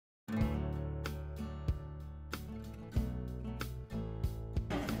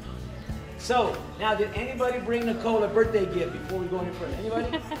So, now did anybody bring Nicole a birthday gift before we go any further?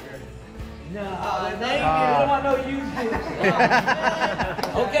 Anybody? No. Thank you. We don't want no used gifts.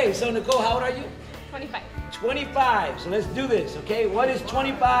 Okay, so Nicole, how old are you? 25. 25. So let's do this, okay? What is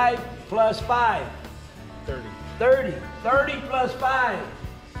 25 plus 5? 30. 30. 30 plus 5.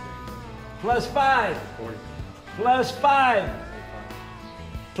 Plus 5. 40. Plus 5.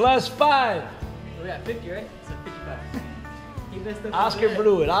 Plus 5. We got 50, right? So 55. Oscar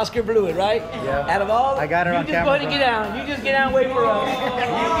blew it. Oscar blew it, right? Yeah. Out of all, I got her on you just go ahead and get down. You just get down and wait for us. You get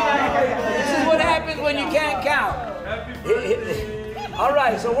down and wait for us. This is what happens when you can't count. All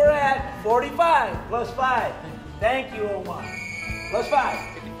right, so we're at 45 plus 5. Thank you, Omar. Plus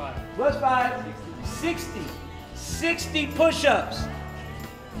 5. 55. Plus 5. 60. 60 push-ups.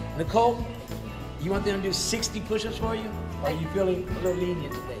 Nicole, you want them to do 60 push-ups for you? Or are you feeling a little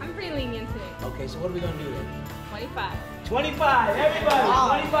lenient today? I'm pretty lenient today. Okay, so what are we going to do then? 25. 25,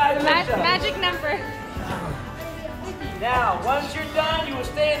 everybody, 25 push-ups. Magic number. Now, once you're done, you will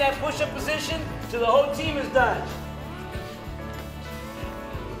stay in that push-up position till the whole team is done.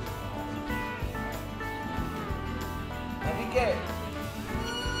 Okay.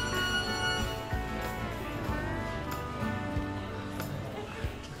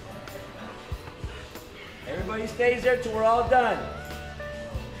 Everybody stays there till we're all done.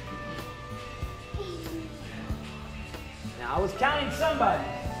 Now, I was counting somebody.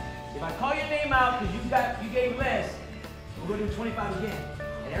 If I call your name out because you gave less, we're gonna do 25 again,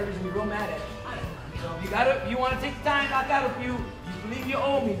 and everybody's gonna be real mad at you. So if you want to take the time, knock out a few. You believe you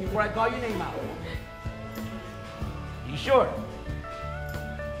owe me before I call your name out. You sure?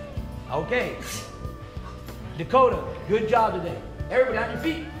 Okay. Dakota, good job today. Everybody on your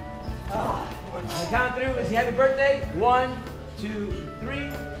feet. On the count through, is he happy birthday? 1, 2,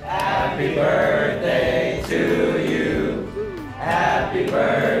 3. Happy birthday to you. Happy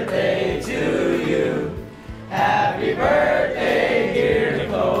birthday to you. Happy birthday, dear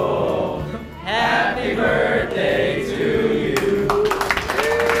Nicole. Happy birthday to you.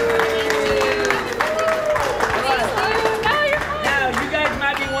 Now, you guys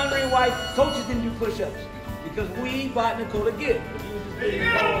might be wondering why coaches didn't do push-ups. Because we bought Nicole a gift.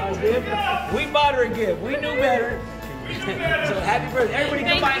 We bought her a gift. We knew better. So happy birthday. Everybody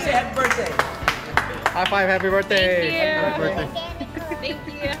come by and say happy birthday. High five, happy birthday. Thank you. Happy birthday. Thank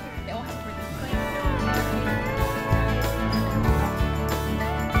you.